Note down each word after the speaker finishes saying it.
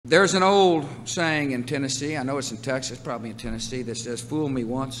There's an old saying in Tennessee, I know it's in Texas, probably in Tennessee, that says, "Fool me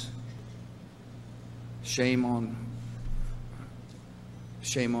once, shame on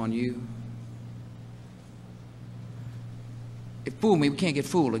you." If fool me, we can't get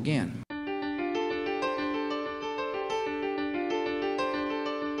fooled again.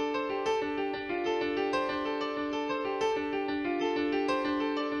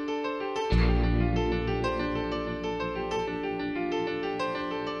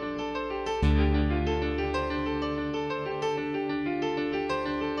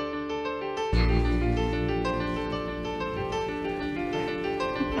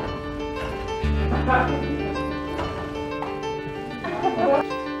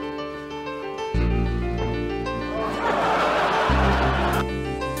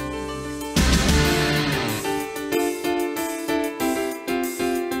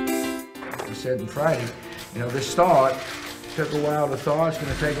 I said on Friday, this thought took a while to thaw, it's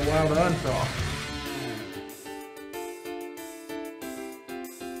going to take a while to unthaw.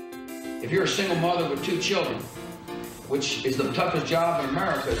 If you're a single mother with 2 children, which is the toughest job in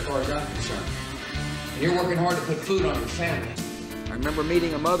America as far as I'm concerned, and you're working hard to put food on your family. I remember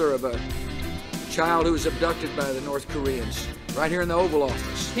meeting a mother of a child who was abducted by the North Koreans right here in the Oval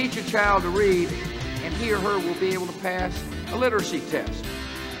Office. Teach a child to read, and he or her will be able to pass a literacy test.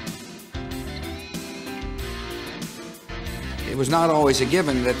 It was not always a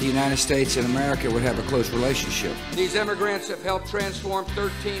given that the United States and America would have a close relationship. These immigrants have helped transform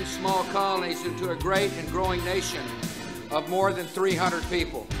 13 small colonies into a great and growing nation of more than 300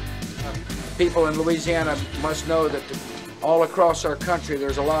 people. People in Louisiana must know that all across our country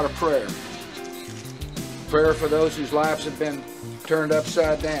there's a lot of prayer. Prayer for those whose lives have been turned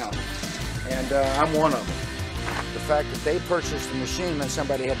upside down. And I'm one of them. The fact that they purchased the machine meant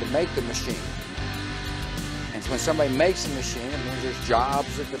somebody had to make the machine. And when somebody makes a machine, it means there's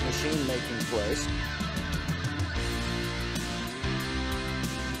jobs at the machine-making place.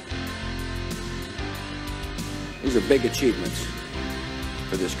 These are big achievements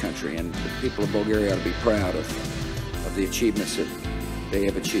for this country, and the people of Bulgaria ought to be proud of the achievements that they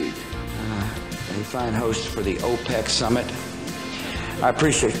have achieved. A fine host for the OPEC summit. I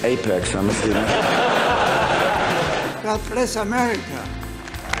appreciate APEC summit. God bless America.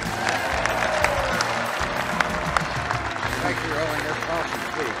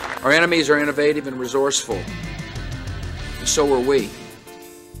 Our enemies are innovative and resourceful, and so are we.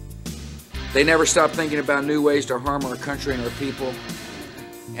 They never stop thinking about new ways to harm our country and our people,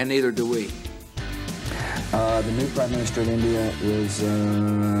 and neither do we. The new Prime Minister of India is,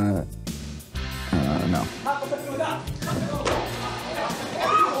 no.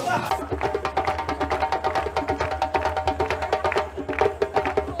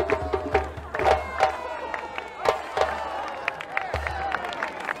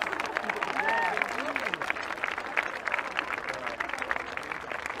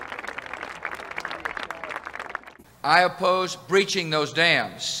 I oppose breaching those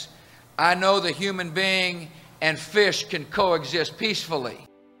dams. I know the human being and fish can coexist peacefully.